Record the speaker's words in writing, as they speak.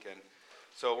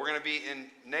So we're going to be in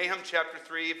Nahum chapter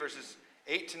 3, verses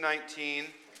 8 to 19.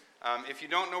 If you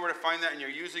don't know where to find that and you're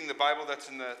using the Bible that's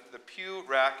in the pew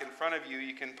rack in front of you,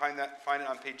 you can find it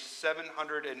on page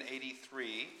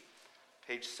 783.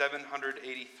 Page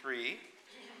 783.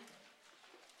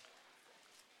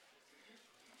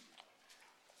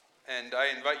 And I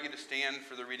invite you to stand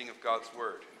for the reading of God's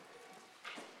Word.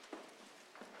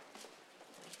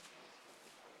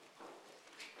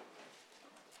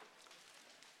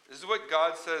 This is what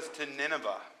God says to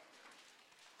Nineveh.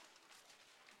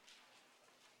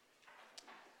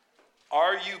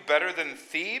 Are you better than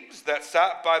Thebes that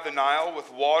sat by the Nile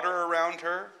with water around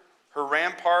her, her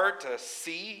rampart a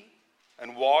sea,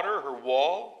 and water her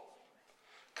wall?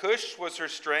 Cush was her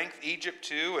strength, Egypt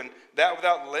too, and that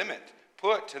without limit.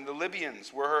 Put and the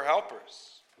Libyans were her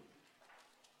helpers.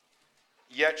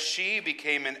 Yet she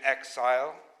became an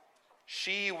exile.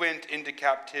 She went into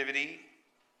captivity.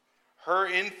 Her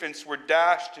infants were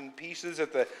dashed in pieces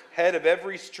at the head of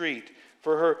every street.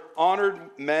 For her honored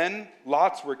men,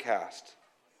 lots were cast,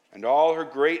 and all her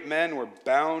great men were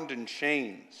bound in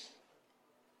chains.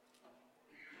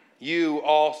 You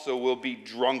also will be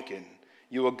drunken.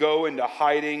 You will go into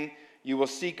hiding. You will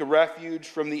seek a refuge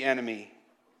from the enemy.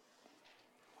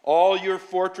 All your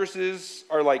fortresses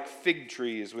are like fig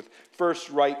trees with first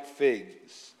ripe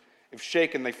figs. If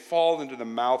shaken, they fall into the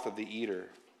mouth of the eater.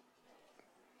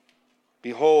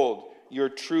 Behold, your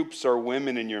troops are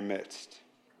women in your midst.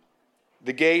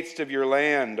 The gates of your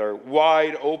land are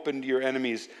wide open to your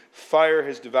enemies. Fire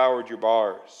has devoured your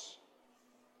bars.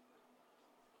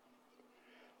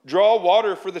 Draw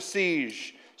water for the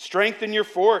siege. Strengthen your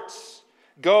forts.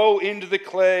 Go into the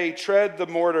clay. Tread the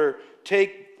mortar.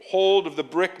 Take hold of the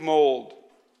brick mold.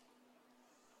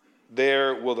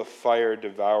 There will the fire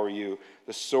devour you.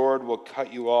 The sword will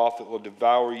cut you off. It will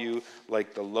devour you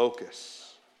like the locusts.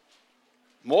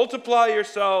 Multiply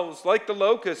yourselves like the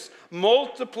locusts.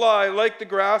 Multiply like the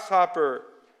grasshopper.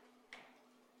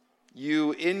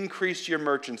 You increase your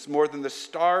merchants more than the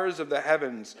stars of the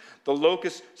heavens. The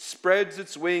locust spreads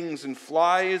its wings and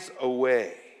flies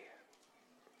away.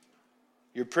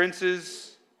 Your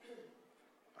princes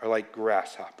are like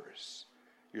grasshoppers.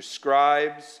 Your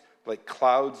scribes like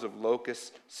clouds of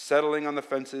locusts settling on the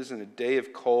fences in a day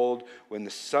of cold. When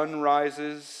the sun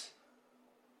rises,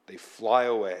 they fly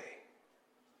away.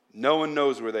 No one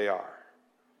knows where they are.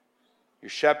 Your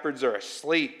shepherds are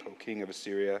asleep, O king of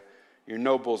Assyria. Your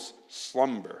nobles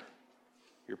slumber.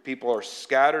 Your people are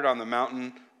scattered on the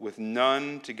mountain with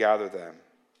none to gather them.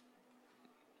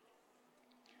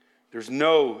 There's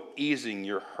no easing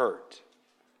your hurt.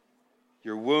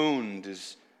 Your wound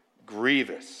is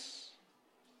grievous.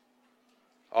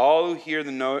 All who hear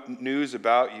the news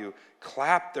about you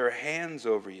clap their hands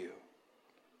over you.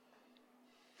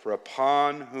 For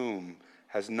upon whom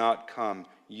has not come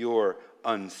your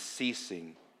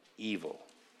unceasing evil.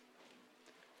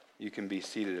 You can be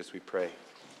seated as we pray.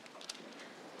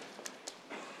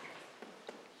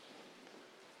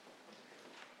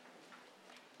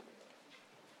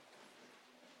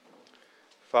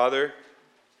 Father,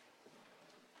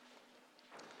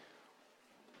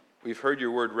 we've heard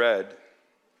your word read.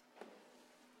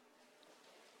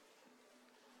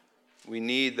 We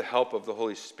need the help of the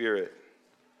Holy Spirit,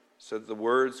 so that the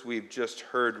words we've just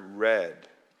heard read,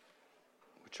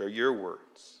 which are your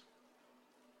words,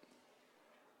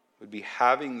 would be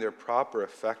having their proper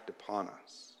effect upon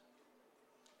us.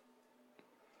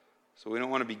 So we don't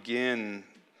want to begin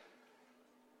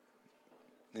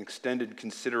an extended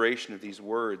consideration of these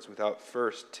words without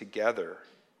first together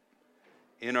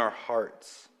in our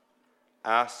hearts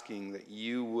asking that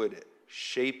you would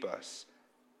shape us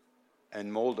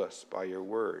and mold us by your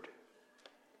word.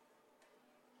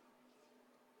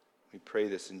 We pray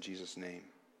this in Jesus' name.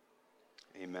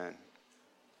 Amen.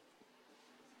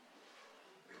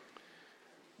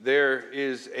 There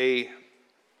is a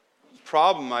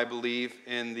problem, I believe,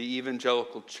 in the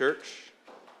evangelical church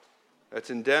that's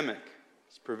endemic.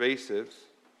 It's pervasive.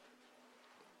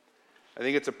 I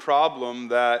think it's a problem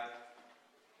that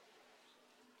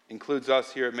includes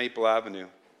us here at Maple Avenue.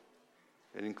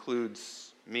 It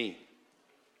includes me.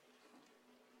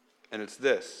 And it's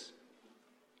this.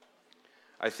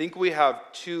 I think we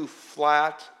have too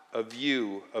flat a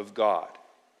view of God.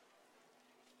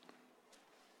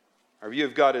 Our view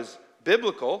of God is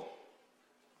biblical,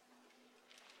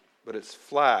 but it's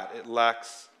flat. It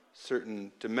lacks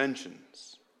certain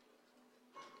dimensions.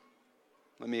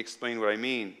 Let me explain what I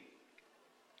mean.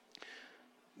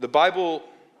 The Bible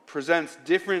presents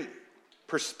different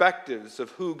perspectives of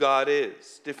who God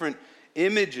is, different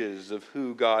images of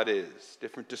who God is,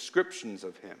 different descriptions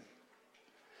of him.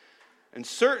 And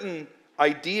certain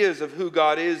ideas of who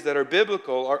God is that are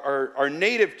biblical are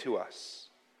native to us.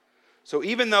 So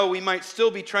even though we might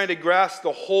still be trying to grasp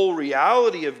the whole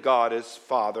reality of God as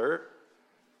Father,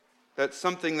 that's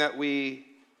something that we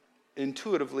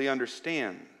intuitively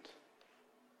understand.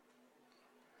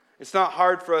 It's not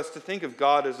hard for us to think of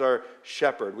God as our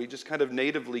shepherd. We just kind of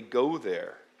natively go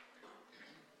there.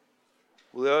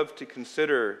 We love to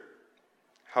consider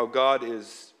how God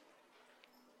is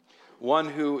one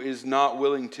who is not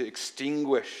willing to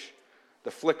extinguish the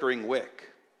flickering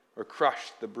wick or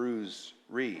crush the bruised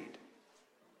reed.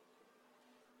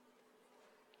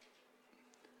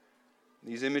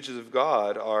 These images of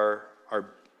God are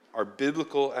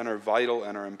biblical and are vital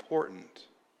and are important.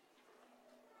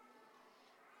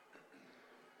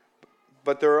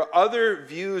 But there are other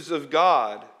views of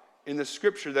God in the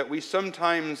Scripture that we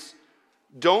sometimes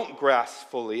don't grasp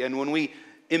fully. And when we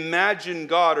imagine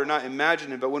God, or not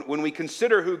imagine Him, but when we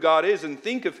consider who God is and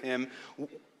think of Him,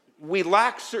 we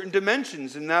lack certain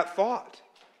dimensions in that thought.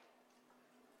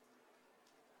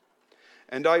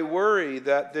 And I worry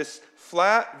that this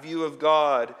flat view of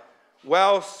God,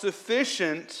 while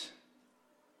sufficient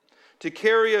to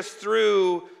carry us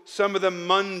through some of the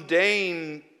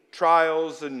mundane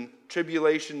trials and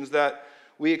tribulations that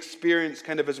we experience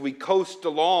kind of as we coast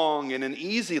along in an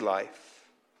easy life,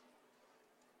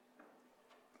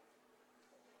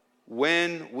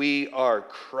 when we are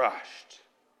crushed,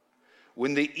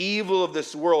 when the evil of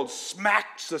this world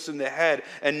smacks us in the head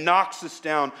and knocks us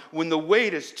down, when the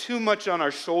weight is too much on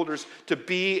our shoulders to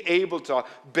be able to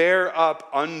bear up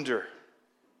under,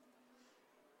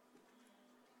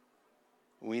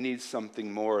 we need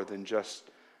something more than just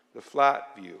the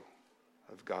flat view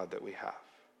of God that we have.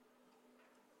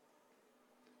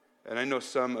 And I know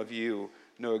some of you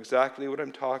know exactly what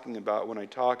I'm talking about when I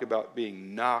talk about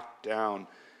being knocked down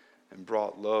and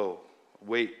brought low,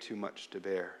 weight too much to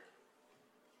bear.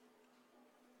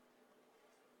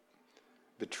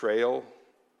 Betrayal,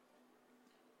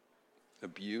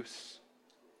 abuse,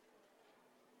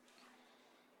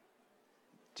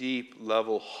 deep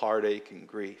level heartache and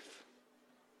grief.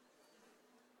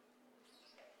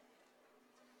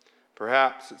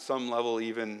 Perhaps at some level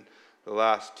even the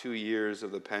last 2 years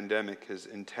of the pandemic has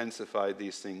intensified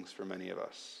these things for many of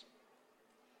us.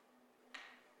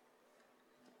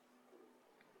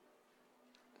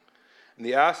 And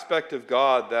the aspect of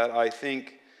God that I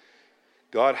think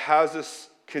God has us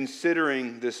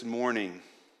considering this morning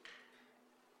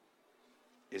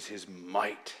is His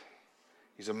might.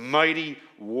 He's a mighty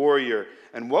warrior.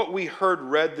 And what we heard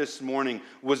read this morning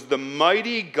was the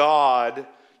mighty God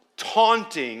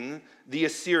taunting the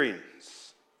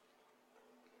Assyrians.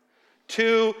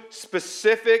 2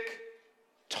 specific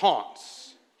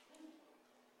taunts.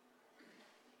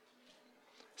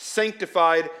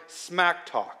 Sanctified smack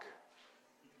talk.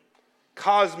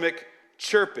 Cosmic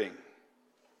chirping.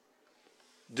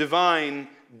 Divine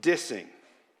dissing.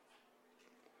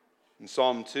 In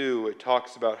Psalm 2, it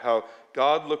talks about how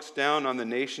God looks down on the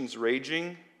nations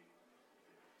raging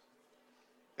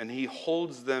and He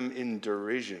holds them in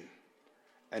derision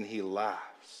and He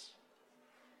laughs.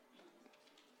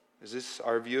 Is this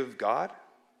our view of God?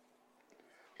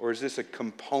 Or is this a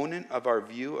component of our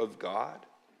view of God?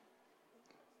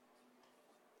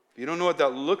 If you don't know what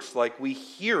that looks like, we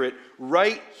hear it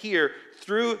right here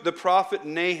through the prophet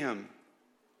Nahum.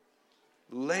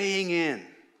 Laying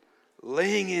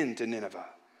into Nineveh,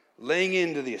 laying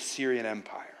into the Assyrian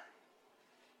Empire.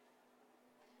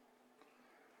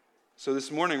 So this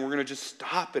morning we're going to just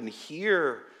stop and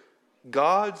hear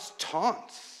God's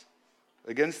taunts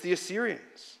against the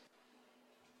Assyrians.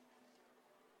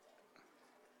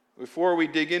 Before we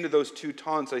dig into those 2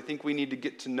 taunts, I think we need to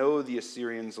get to know the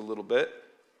Assyrians a little bit.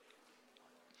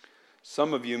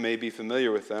 Some of you may be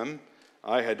familiar with them.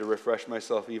 I had to refresh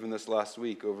myself even this last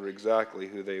week over exactly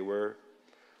who they were.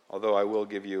 Although I will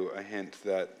give you a hint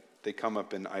that they come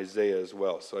up in Isaiah as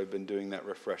well. So I've been doing that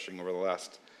refreshing over the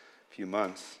last few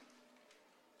months.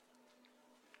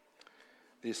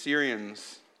 The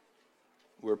Assyrians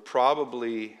were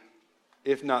probably,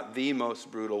 if not the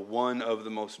most brutal, one of the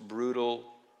most brutal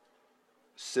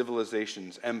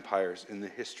civilizations, empires in the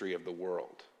history of the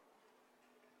world.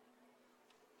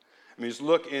 I mean, just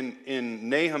look in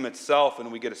Nahum itself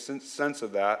and we get a sense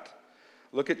of that.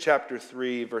 Look at chapter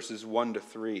 3, verses 1 to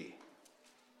 3.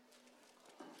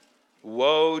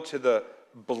 Woe to the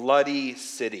bloody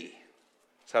city.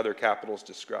 That's how their capital is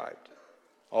described.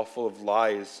 All full of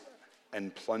lies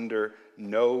and plunder,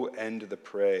 no end to the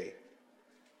prey.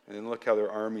 And then look how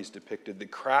their army is depicted. The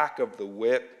crack of the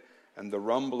whip and the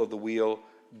rumble of the wheel,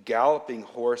 galloping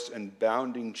horse and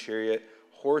bounding chariot,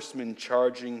 horsemen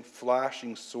charging,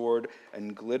 flashing sword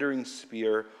and glittering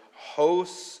spear,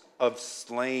 hosts of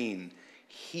slain,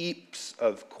 heaps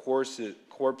of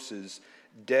corpses,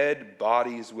 dead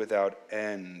bodies without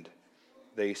end.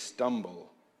 They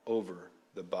stumble over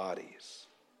the bodies.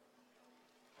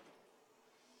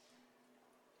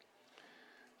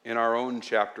 In our own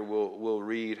chapter, we'll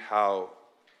read how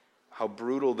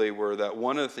brutal they were, that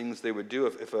one of the things they would do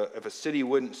if a city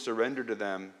wouldn't surrender to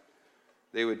them,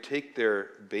 they would take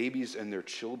their babies and their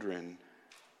children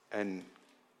and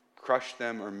crush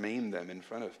them or maim them in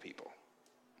front of people.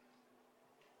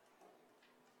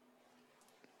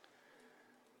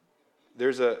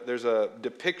 There's a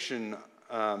depiction,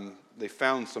 they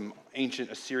found some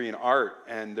ancient Assyrian art,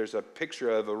 and there's a picture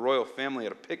of a royal family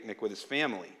at a picnic with his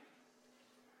family.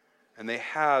 And they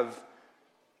have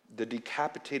the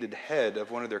decapitated head of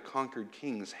one of their conquered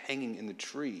kings hanging in the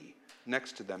tree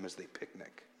next to them as they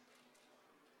picnic.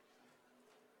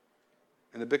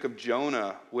 In the book of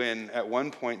Jonah, when at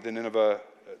one point the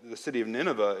city of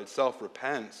Nineveh itself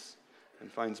repents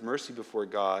and finds mercy before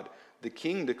God, the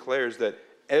king declares that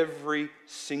every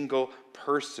single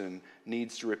person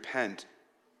needs to repent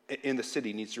in the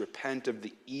city, needs to repent of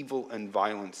the evil and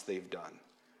violence they've done.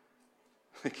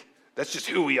 That's just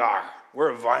who we are. We're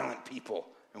a violent people,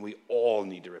 and we all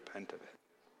need to repent of it.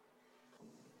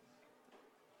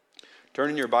 Turn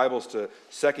in your Bibles to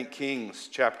 2 Kings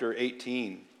chapter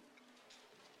 18.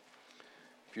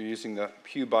 If you're using the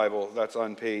Pew Bible, that's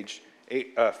on page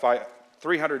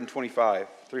 325.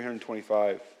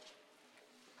 325.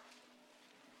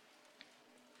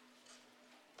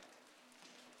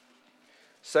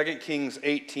 Second Kings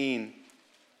 18.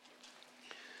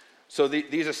 So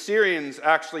these Assyrians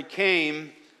actually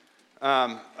came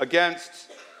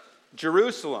against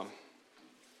Jerusalem.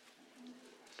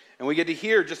 And we get to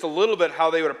hear just a little bit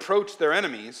how they would approach their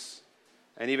enemies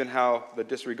and even how the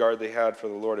disregard they had for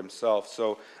the Lord himself.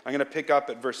 So I'm going to pick up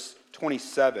at verse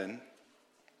 27.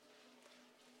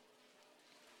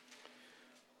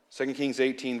 2 Kings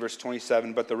 18, verse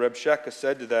 27. But the Rabshakeh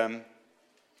said to them,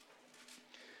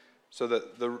 so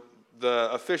that the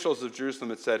officials of Jerusalem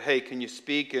had said, hey, can you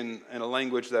speak in a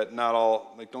language that not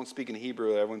all, don't speak in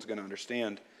Hebrew that everyone's going to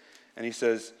understand. And he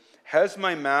says, has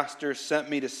my master sent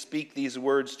me to speak these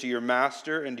words to your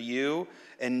master and to you,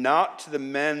 and not to the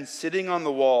men sitting on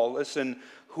the wall, listen,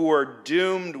 who are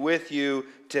doomed with you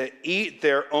to eat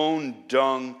their own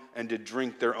dung and to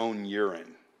drink their own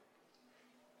urine?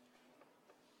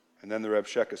 And then the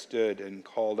Rabshakeh stood and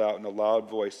called out in a loud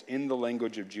voice in the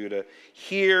language of Judah,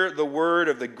 hear the word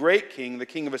of the great king, the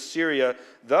king of Assyria.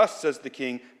 Thus says the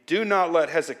king, do not let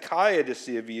Hezekiah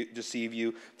deceive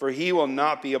you, for he will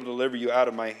not be able to deliver you out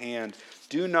of my hand.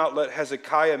 Do not let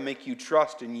Hezekiah make you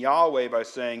trust in Yahweh by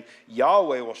saying,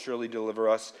 Yahweh will surely deliver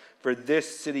us, for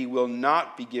this city will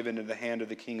not be given into the hand of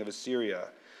the king of Assyria.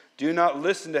 Do not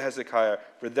listen to Hezekiah,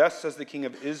 for thus says the king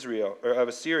of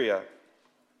Assyria,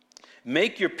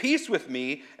 make your peace with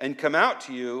me and come out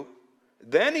to you,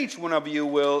 then each one of you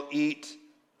will eat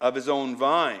of his own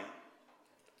vine,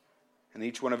 and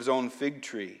each one of his own fig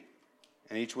tree,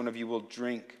 and each one of you will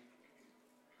drink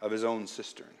of his own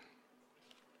cistern.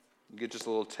 You get just a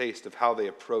little taste of how they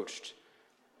approached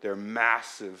their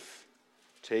massive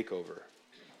takeover.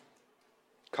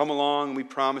 Come along, we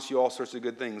promise you all sorts of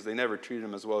good things. They never treated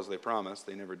them as well as they promised.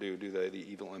 They never do they,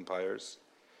 the evil empires?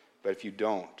 But if you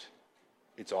don't,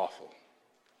 it's awful.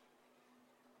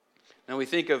 Now we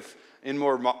think of, in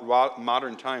more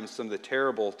modern times, some of the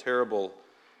terrible, terrible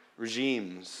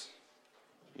regimes.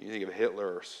 You think of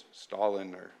Hitler or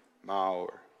Stalin or Mao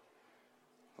or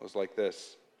those like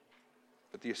this.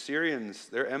 But the Assyrians,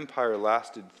 their empire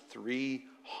lasted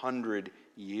 300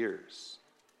 years.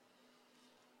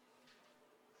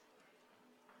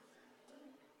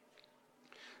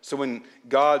 So when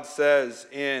God says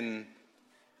in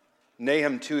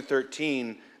Nahum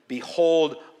 2:13,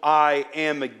 behold, I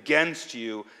am against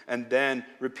you, and then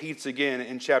repeats again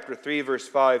in chapter 3, verse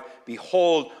 5,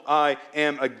 behold, I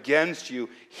am against you.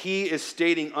 He is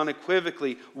stating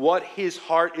unequivocally what his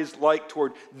heart is like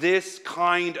toward this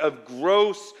kind of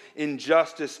gross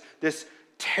injustice, this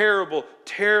terrible,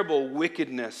 terrible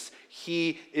wickedness.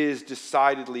 He is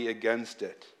decidedly against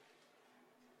it.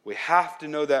 We have to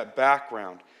know that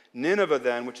background. Nineveh,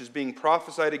 then, which is being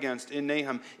prophesied against in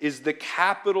Nahum, is the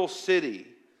capital city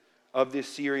of the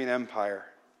Assyrian Empire.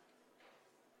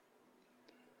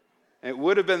 It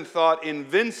would have been thought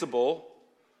invincible.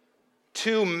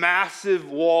 2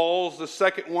 massive walls, the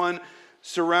second one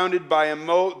surrounded by a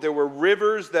moat. There were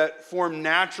rivers that formed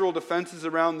natural defenses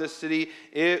around this city.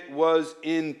 It was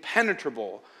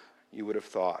impenetrable, you would have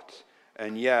thought.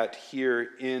 And yet, here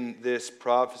in this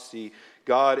prophecy,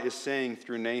 God is saying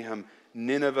through Nahum,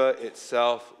 Nineveh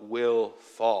itself will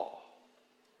fall.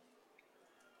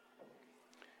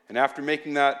 And after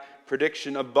making that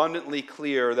prediction abundantly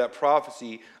clear, that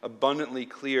prophecy abundantly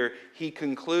clear, he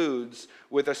concludes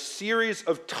with a series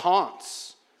of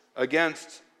taunts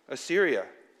against Assyria.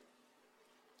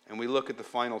 And we look at the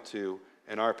final two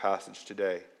in our passage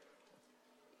today.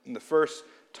 And the first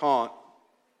taunt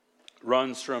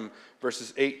runs from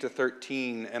verses 8 to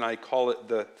 13, and I call it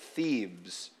the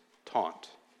thieves' taunt.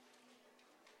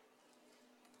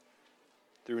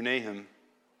 Through Nahum,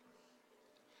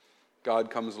 God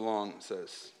comes along and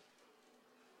says,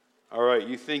 all right,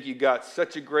 you think you got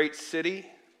such a great city?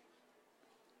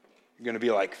 You're going to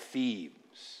be like Thebes.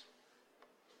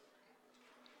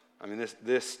 I mean,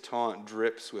 this taunt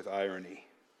drips with irony.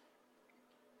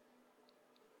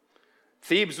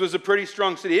 Thebes was a pretty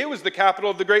strong city. It was the capital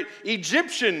of the great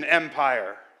Egyptian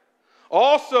empire.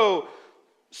 Also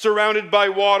surrounded by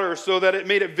water so that it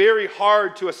made it very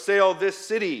hard to assail this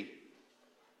city.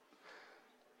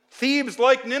 Thebes,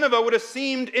 like Nineveh, would have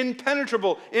seemed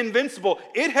impenetrable, invincible.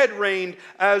 It had reigned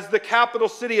as the capital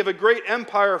city of a great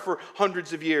empire for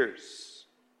hundreds of years.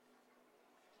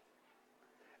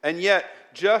 And yet,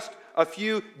 just a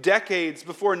few decades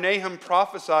before Nahum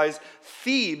prophesies,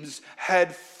 Thebes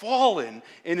had fallen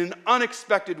in an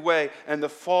unexpected way, and the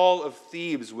fall of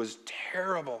Thebes was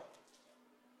terrible.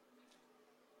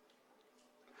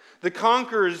 The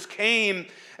conquerors came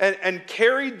and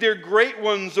carried their great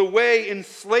ones away in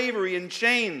slavery and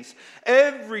chains.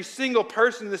 Every single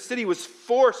person in the city was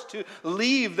forced to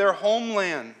leave their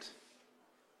homeland.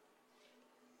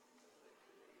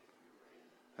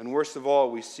 And worst of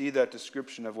all, we see that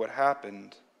description of what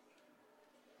happened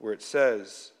where it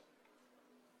says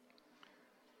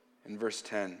in verse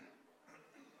 10,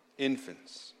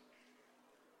 infants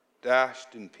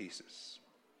dashed in pieces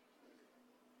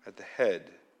at the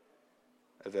head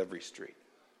of every street.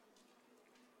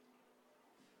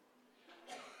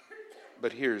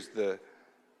 But here's the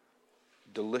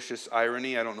delicious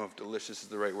irony. I don't know if delicious is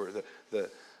the right word. The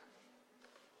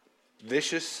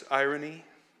vicious irony.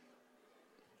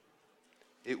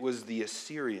 It was the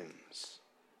Assyrians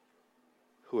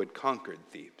who had conquered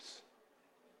Thebes.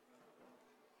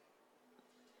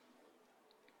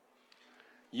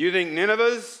 You think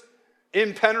Nineveh's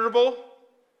impenetrable?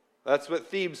 That's what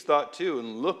Thebes thought too.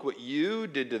 And look what you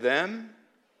did to them.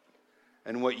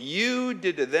 And what you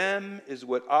did to them is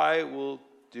what I will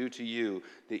do to you.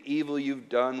 The evil you've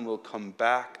done will come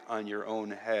back on your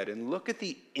own head. And look at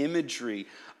the imagery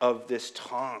of this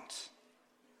taunt.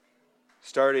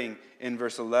 Starting in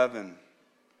verse 11.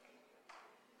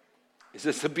 He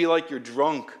says to be like you're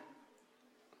drunk.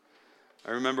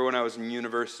 I remember when I was in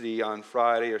university on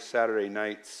Friday or Saturday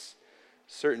nights,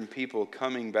 certain people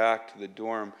coming back to the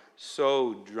dorm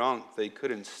so drunk they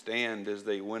couldn't stand as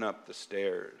they went up the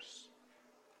stairs.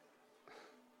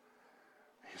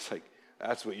 He's like,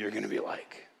 that's what you're going to be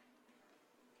like.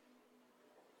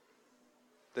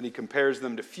 Then he compares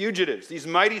them to fugitives, these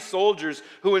mighty soldiers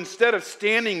who instead of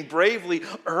standing bravely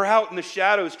are out in the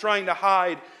shadows trying to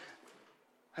hide.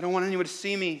 I don't want anyone to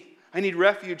see me. I need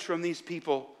refuge from these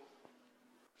people.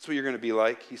 That's what you're going to be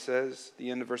like, he says, the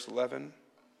end of verse 11.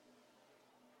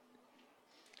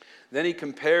 Then he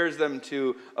compares them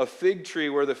to a fig tree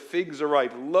where the figs are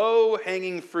ripe,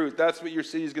 low-hanging fruit. That's what your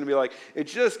city is going to be like. It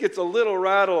just gets a little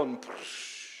rattle and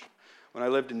when I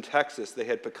lived in Texas, they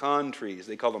had pecan trees.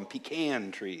 They called them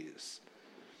pecan trees.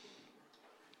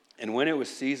 And when it was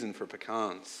season for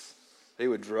pecans, they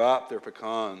would drop their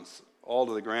pecans all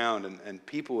to the ground, and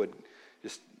people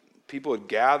would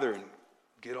gather and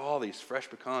get all these fresh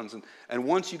pecans. And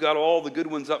once you got all the good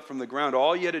ones up from the ground,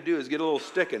 all you had to do is get a little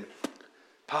stick and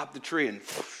pop the tree, and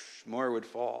more would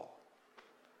fall.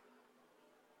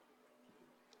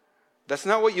 That's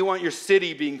not what you want your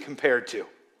city being compared to.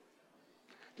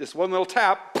 Just one little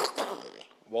tap,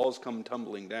 walls come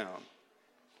tumbling down.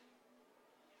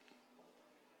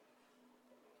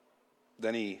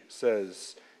 Then he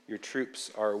says, your troops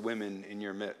are women in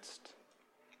your midst.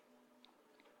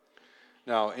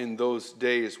 Now, in those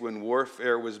days when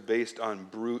warfare was based on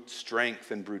brute strength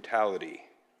and brutality,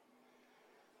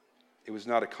 it was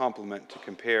not a compliment to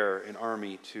compare an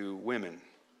army to women.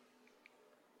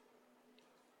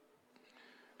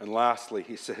 And lastly,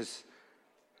 he says,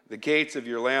 the gates of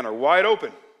your land are wide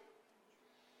open.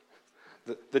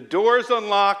 The door's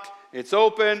unlocked, it's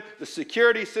open, the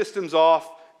security system's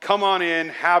off. Come on in,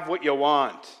 have what you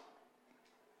want.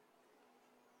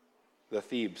 The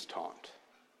Thebes taunt.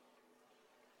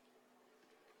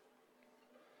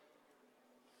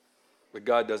 But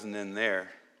God doesn't end there.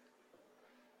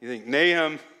 You think,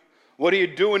 Nahum, what are you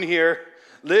doing here?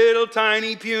 Little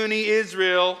tiny puny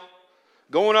Israel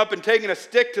going up and taking a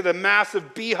stick to the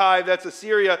massive beehive that's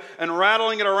Assyria and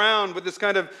rattling it around with this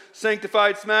kind of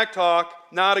sanctified smack talk.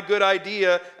 Not a good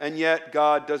idea, and yet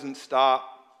God doesn't stop.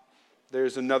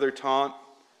 There's another taunt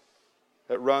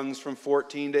that runs from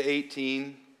 14 to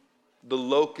 18, the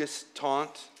locust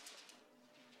taunt.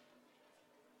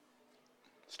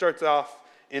 Starts off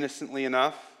innocently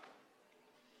enough.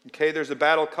 Okay, there's a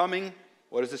battle coming.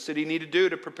 What does the city need to do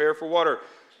to prepare for water?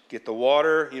 Get the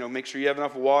water, make sure you have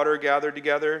enough water gathered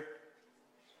together.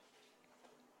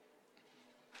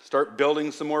 Start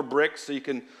building some more bricks so you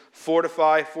can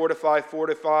fortify.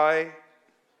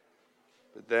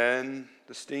 But then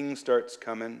the sting starts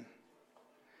coming.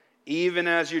 Even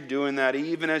as you're doing that,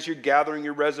 even as you're gathering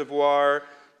your reservoir,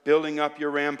 building up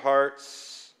your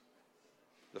ramparts,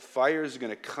 the fire is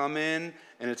going to come in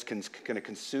and it's going to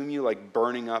consume you like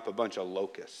burning up a bunch of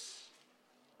locusts.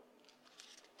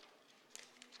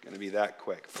 It's going to be that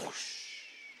quick.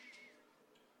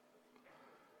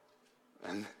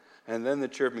 And then the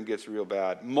chirping gets real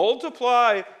bad.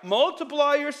 Multiply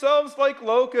yourselves like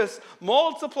locusts.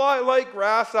 Multiply like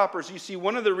grasshoppers. You see,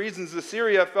 one of the reasons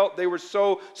Assyria felt they were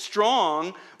so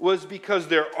strong was because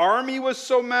their army was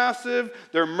so massive,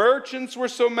 their merchants were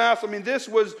so massive. I mean, this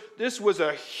was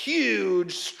a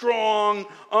huge, strong,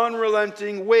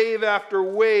 unrelenting, wave after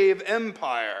wave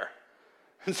empire.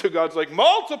 And so God's like,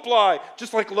 multiply,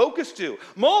 just like locusts do.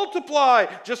 Multiply,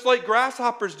 just like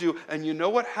grasshoppers do. And you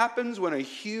know what happens when a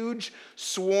huge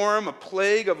swarm, a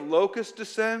plague of locusts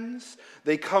descends?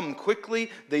 They come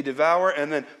quickly, they devour,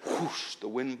 and then whoosh, the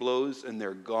wind blows and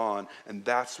they're gone. And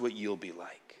that's what you'll be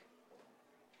like.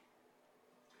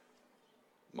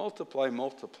 Multiply.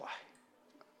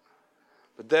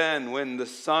 But then when the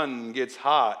sun gets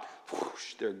hot,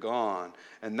 whoosh, they're gone.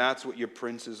 And that's what your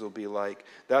princes will be like.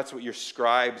 That's what your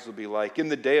scribes will be like. In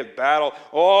the day of battle,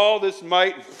 all this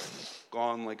might,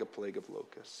 gone like a plague of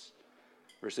locusts.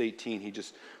 Verse 18, he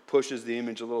just pushes the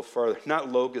image a little farther.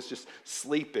 Not locusts, just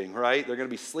sleeping, right? They're going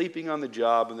to be sleeping on the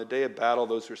job. In the day of battle,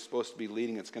 those who are supposed to be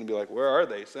leading, it's going to be like, where are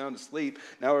they? Sound asleep.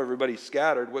 Now everybody's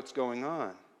scattered. What's going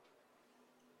on?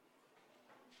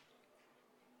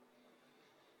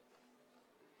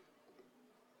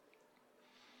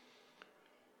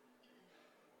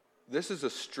 This is a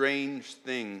strange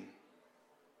thing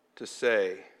to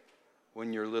say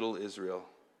when you're little Israel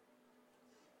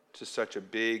to such a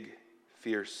big,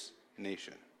 fierce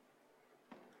nation.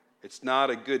 It's not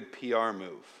a good PR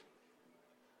move.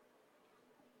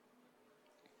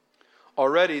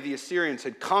 Already the Assyrians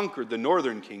had conquered the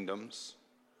northern kingdoms.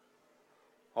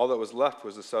 All that was left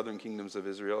was the southern kingdoms of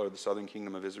Israel, or the southern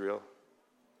kingdom of Israel.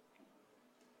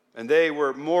 And they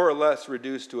were more or less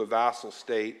reduced to a vassal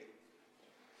state,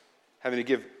 having to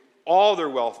give all their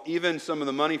wealth, even some of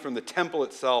the money from the temple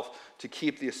itself, to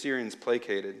keep the Assyrians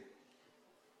placated.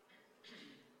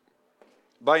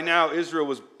 By now, Israel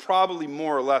was probably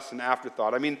more or less an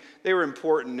afterthought. I mean, they were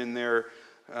important in their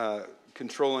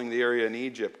controlling the area in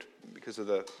Egypt because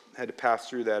had to pass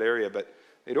through that area, but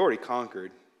they'd already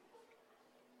conquered.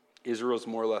 Israel's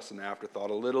more or less an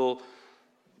afterthought, a little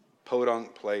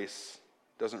podunk place,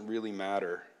 doesn't really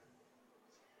matter.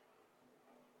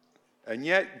 And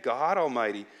yet, God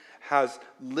Almighty has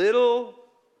little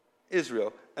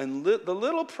Israel and the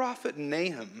little prophet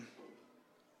Nahum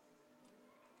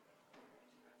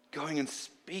going and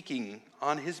speaking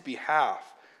on his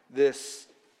behalf this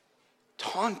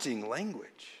taunting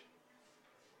language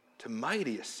to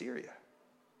mighty Assyria.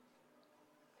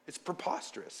 It's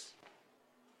preposterous.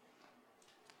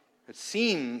 It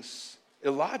seems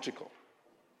illogical.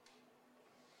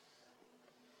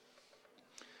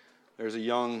 There's a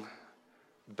young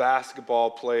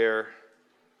basketball player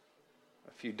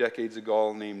a few decades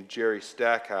ago named Jerry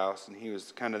Stackhouse, and he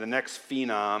was kind of the next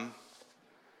phenom,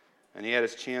 and he had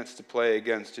his chance to play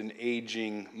against an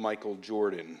aging Michael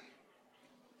Jordan.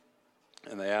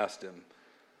 And they asked him,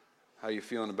 how are you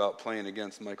feeling about playing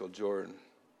against Michael Jordan?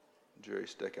 Jerry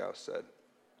Stackhouse said,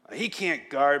 he can't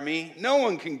guard me. No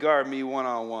one can guard me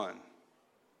one-on-one.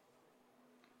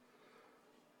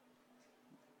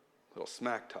 Little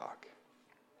smack talk.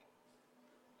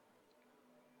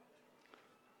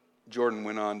 Jordan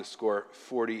went on to score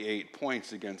 48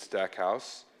 points against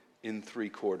Stackhouse in 3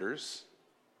 quarters.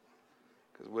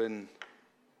 Because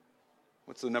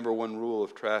what's the number one rule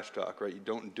of trash talk, right? You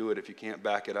don't do it if you can't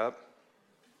back it up.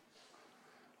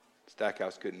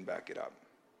 Stackhouse couldn't back it up.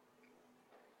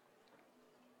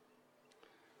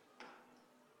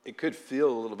 It could feel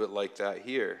a little bit like that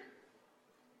here.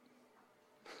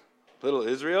 Little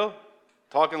Israel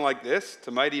talking like this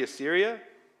to mighty Assyria.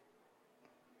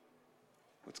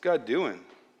 What's God doing?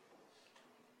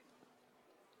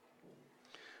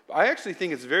 I actually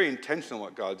think it's very intentional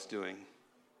what God's doing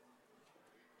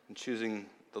in choosing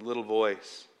the little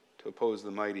voice to oppose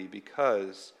the mighty,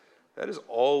 because that is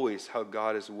always how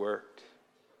God has worked.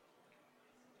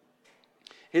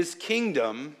 His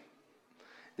kingdom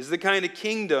is the kind of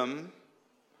kingdom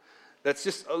that's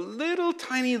just a little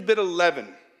tiny bit of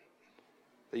leaven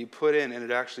that you put in, and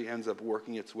it actually ends up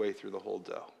working its way through the whole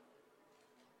dough.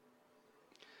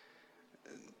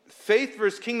 Faith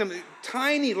versus kingdom,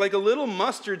 tiny, like a little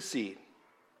mustard seed.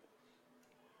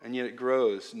 And yet it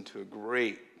grows into a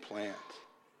great plant.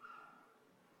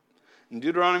 In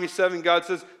Deuteronomy 7, God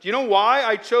says, do you know why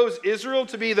I chose Israel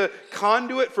to be the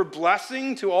conduit for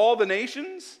blessing to all the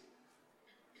nations?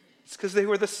 It's because they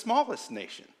were the smallest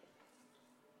nation.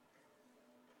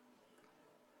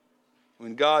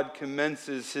 When God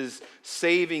commences his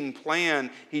saving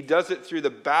plan, he does it through the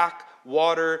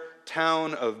backwater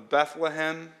town of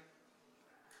Bethlehem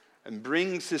and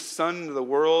brings his son into the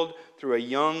world through a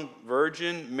young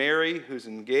virgin, Mary, who's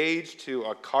engaged to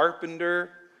a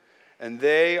carpenter. And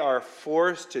they are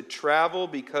forced to travel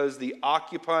because the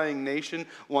occupying nation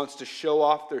wants to show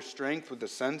off their strength with the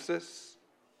census.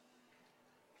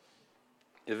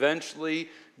 Eventually,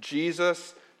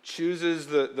 Jesus chooses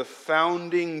the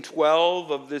founding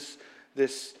 12 of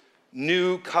this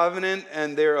new covenant,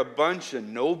 and they're a bunch of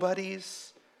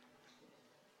nobodies.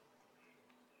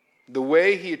 The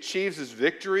way he achieves his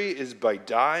victory is by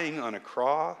dying on a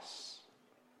cross.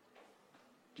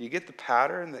 Do you get the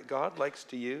pattern that God likes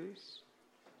to use?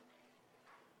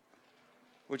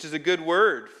 Which is a good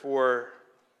word for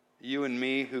you and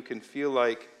me who can feel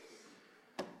like,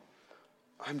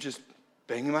 I'm just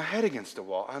banging my head against a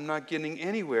wall. I'm not getting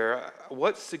anywhere.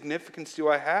 What significance do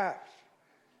I have?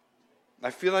 I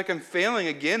feel like I'm failing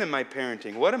again in my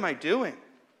parenting. What am I doing?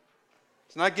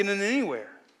 It's not getting anywhere.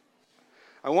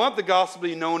 I want the gospel to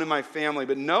be known in my family,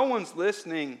 but no one's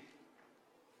listening.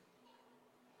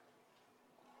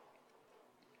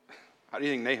 How do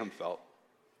you think Nahum felt?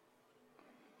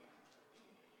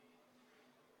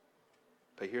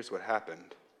 But here's what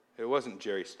happened. It wasn't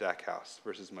Jerry Stackhouse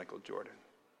versus Michael Jordan.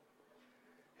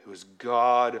 It was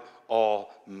God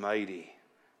Almighty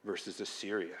versus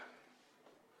Assyria.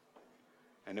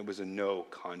 And it was a no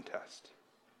contest.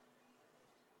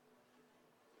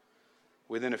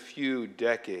 Within a few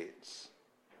decades,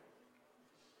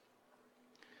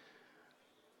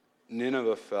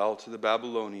 Nineveh fell to the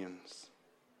Babylonians.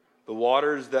 The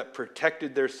waters that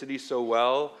protected their city so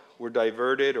well were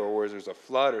diverted, or there's a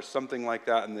flood or something like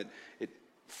that, and that it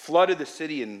flooded the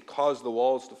city and caused the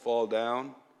walls to fall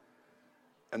down.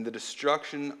 And the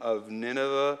destruction of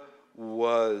Nineveh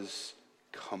was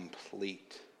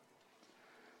complete.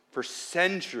 For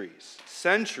centuries,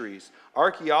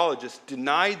 archaeologists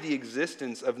denied the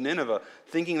existence of Nineveh,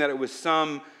 thinking that it was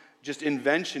some just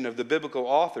invention of the biblical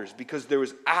authors, because there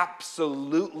was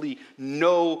absolutely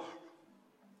no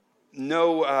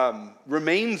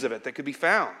remains of it that could be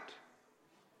found.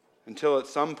 Until at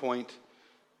some point,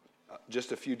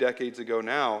 just a few decades ago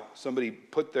now, somebody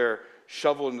put their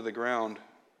shovel into the ground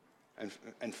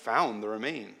and found the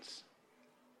remains.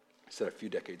 I said a few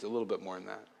decades, a little bit more than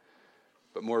that.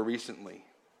 But more recently.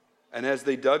 And as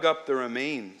they dug up the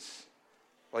remains,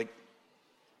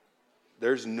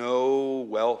 there's no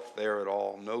wealth there at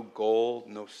all. No gold,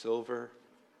 no silver.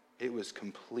 It was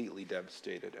completely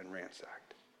devastated and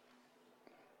ransacked.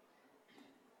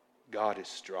 God is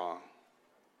strong.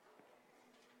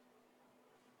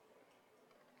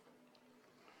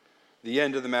 The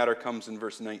end of the matter comes in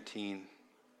verse 19.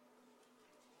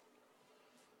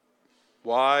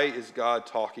 Why is God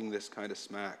talking this kind of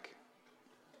smack?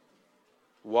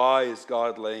 Why is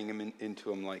God laying him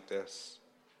into him like this?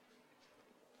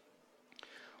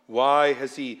 Why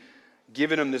has he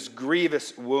given him this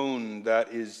grievous wound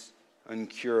that is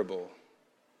incurable?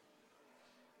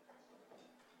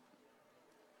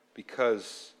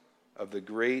 Because of the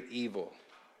great evil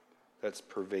that's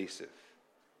pervasive.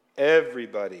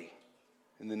 Everybody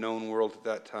in the known world at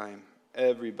that time,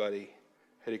 everybody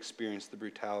had experienced the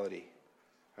brutality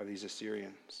of these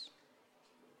Assyrians.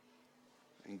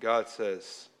 And God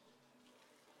says,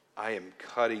 I am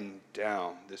cutting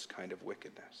down this kind of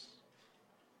wickedness.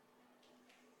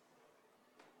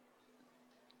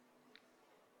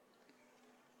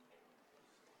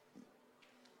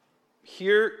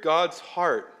 Hear God's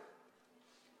heart.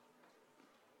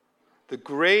 The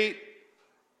great,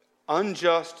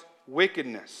 unjust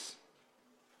wickedness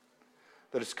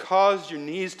that has caused your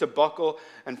knees to buckle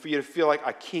and for you to feel like,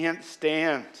 I can't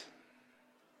stand.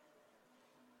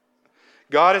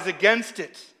 God is against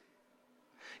it.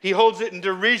 He holds it in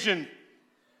derision.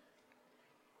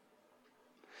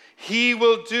 He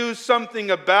will do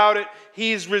something about it.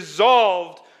 He's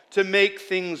resolved to make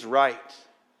things right.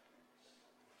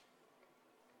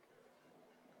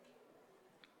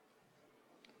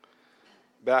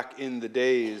 Back in the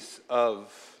days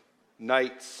of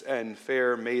knights and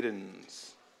fair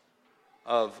maidens,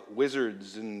 of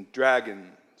wizards and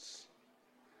dragons,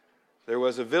 there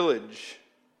was a village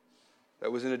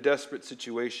that was in a desperate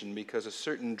situation because a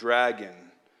certain dragon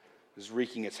was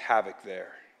wreaking its havoc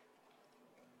there.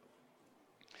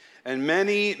 And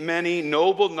many, many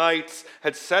noble knights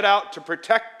had set out to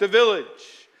protect the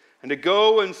village and to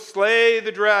go and slay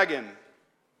the dragon.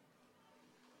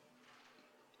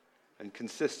 And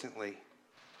consistently,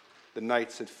 the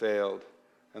knights had failed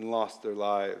and lost their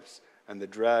lives, and the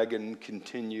dragon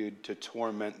continued to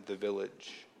torment the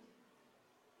village.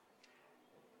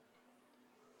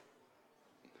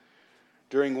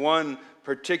 During one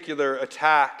particular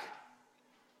attack,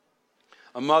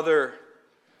 a mother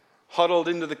huddled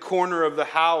into the corner of the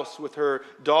house with her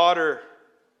daughter,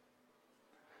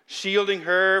 shielding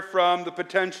her from the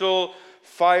potential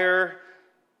fire,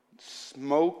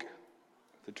 smoke,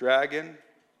 the dragon,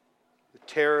 the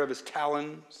terror of his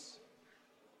talons.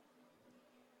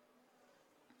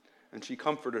 And she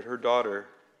comforted her daughter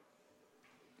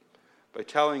by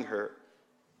telling her,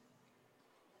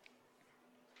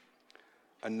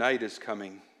 a knight is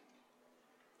coming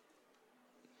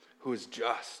who is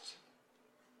just,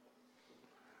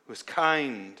 who is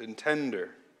kind and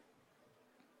tender.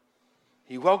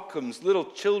 He welcomes little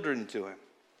children to him.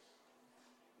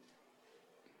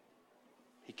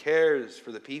 He cares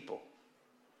for the people.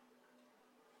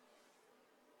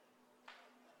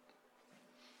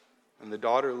 And the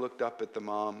daughter looked up at the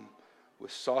mom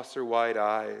with saucer-wide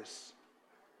eyes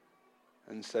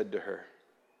and said to her,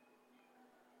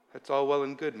 "That's all well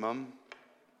and good, Mum,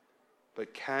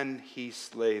 but can he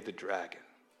slay the dragon?"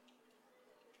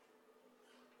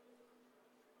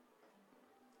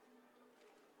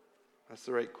 That's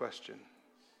the right question.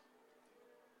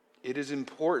 It is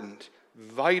important,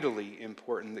 vitally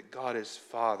important, that God is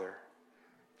Father,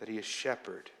 that He is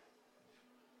Shepherd,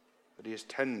 that He is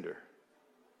tender,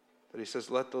 that He says,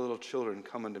 "Let the little children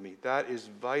come unto me." That is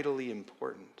vitally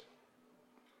important.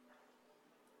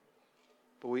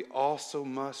 But we also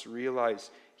must realize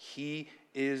He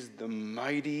is the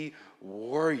mighty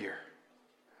warrior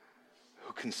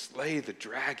who can slay the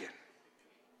dragon.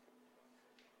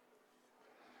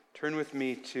 Turn with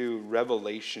me to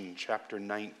Revelation chapter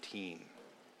 19.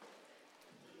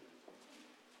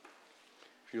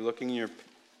 If you're looking in your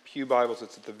pew Bibles,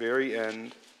 it's at the very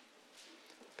end,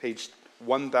 page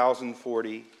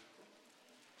 1040.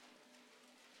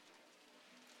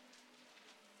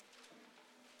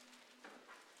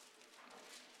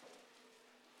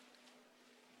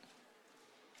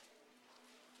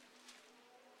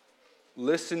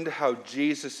 Listen to how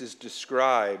Jesus is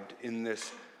described in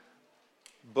this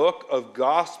book of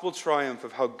gospel triumph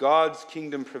of how God's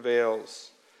kingdom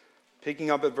prevails.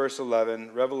 Picking up at verse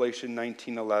 11, Revelation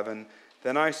 19:11.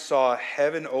 Then I saw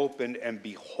heaven opened, and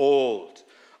behold,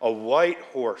 a white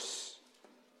horse.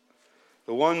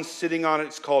 The one sitting on it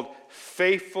is called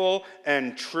Faithful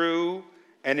and True,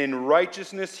 and in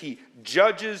righteousness he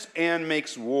judges and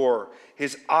makes war.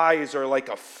 His eyes are like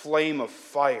a flame of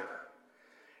fire,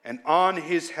 and on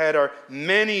his head are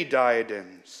many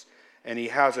diadems. And he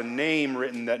has a name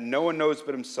written that no one knows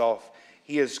but himself.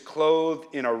 He is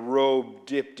clothed in a robe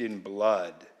dipped in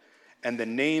blood. And the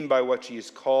name by which he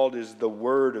is called is the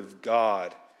Word of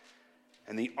God.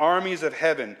 And the armies of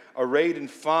heaven, arrayed in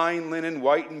fine linen,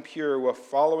 white and pure, were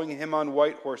following him on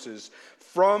white horses.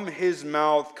 From his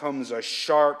mouth comes a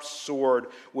sharp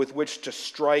sword with which to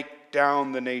strike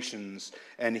down the nations.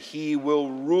 And he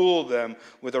will rule them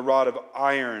with a rod of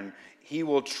iron. He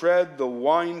will tread the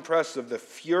winepress of the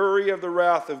fury of the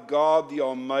wrath of God the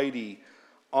Almighty.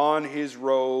 On his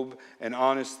robe and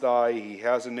on his thigh he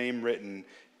has a name written,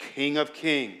 King of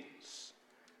Kings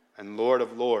and Lord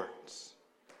of Lords.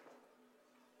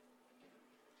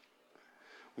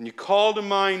 When you call to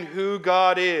mind who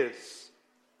God is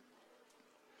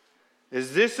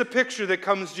this a picture that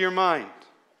comes to your mind?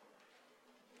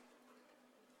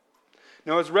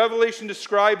 Now, as Revelation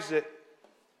describes it,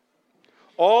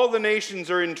 all the nations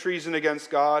are in treason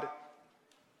against God.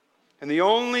 And the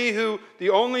only who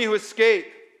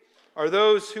escape are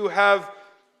those who have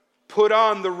put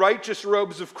on the righteous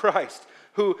robes of Christ,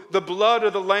 who the blood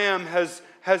of the Lamb has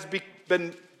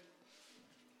been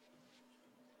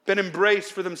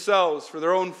embraced for themselves, for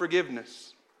their own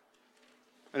forgiveness,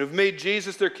 and have made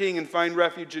Jesus their King and find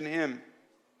refuge in Him.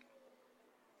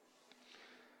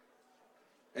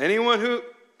 Anyone who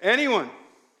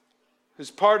who's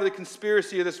part of the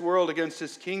conspiracy of this world against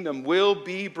his kingdom, will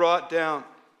be brought down.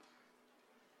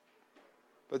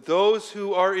 But those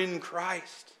who are in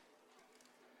Christ,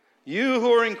 you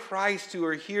who are in Christ, who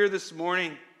are here this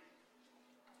morning,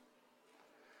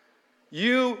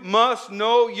 you must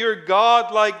know your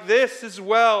God like this as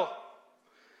well.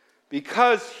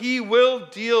 Because he will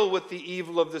deal with the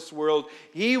evil of this world.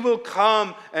 He will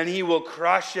come and he will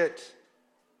crush it.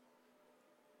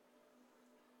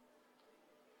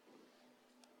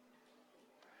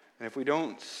 And if we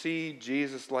don't see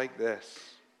Jesus like this,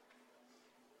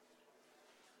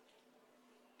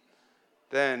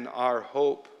 then our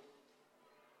hope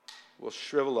will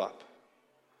shrivel up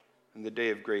in the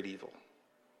day of great evil.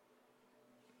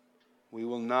 We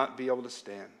will not be able to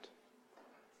stand.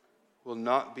 Will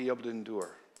not be able to endure.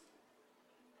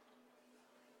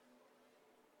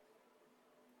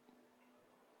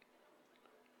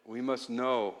 We must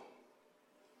know,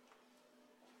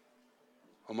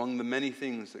 among the many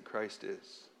things that Christ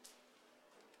is,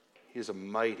 he is a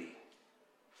mighty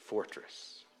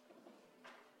fortress.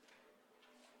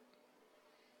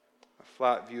 A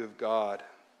flat view of God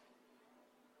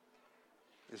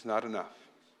is not enough.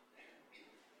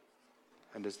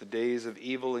 And as the days of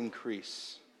evil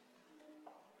increase,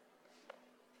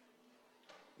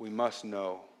 we must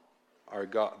know our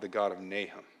God, the God of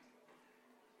Nahum.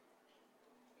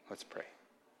 Let's pray.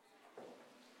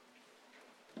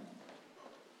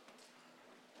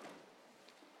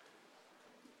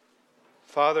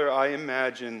 Father, I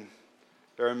imagine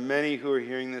there are many who are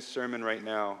hearing this sermon right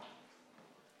now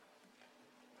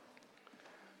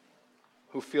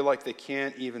who feel like they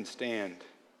can't even stand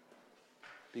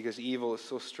because evil is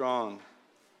so strong,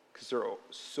 because they're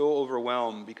so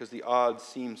overwhelmed, because the odds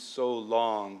seem so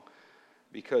long,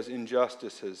 because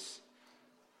injustice has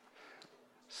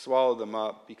swallowed them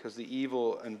up, because the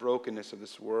evil and brokenness of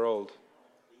this world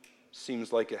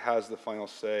seems like it has the final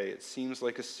say. It seems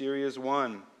like Assyria's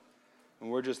won, and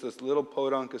we're just this little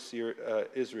podunk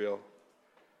Israel,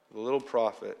 the little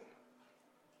prophet.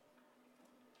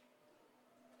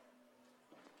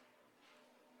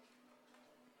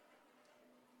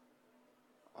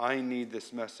 I need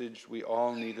this message. We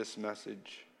all need this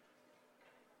message.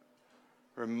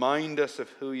 Remind us of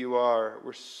who you are.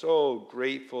 We're so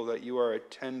grateful that you are a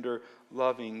tender,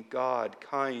 loving God,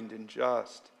 kind and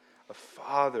just, a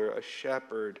father, a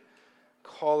shepherd.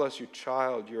 Call us your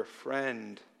child, your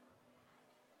friend.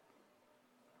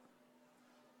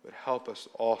 But help us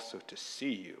also to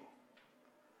see you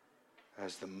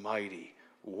as the mighty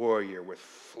warrior with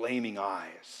flaming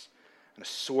eyes and a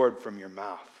sword from your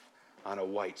mouth on a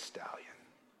white stallion.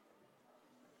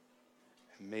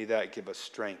 And may that give us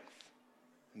strength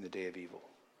in the day of evil.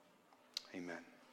 Amen.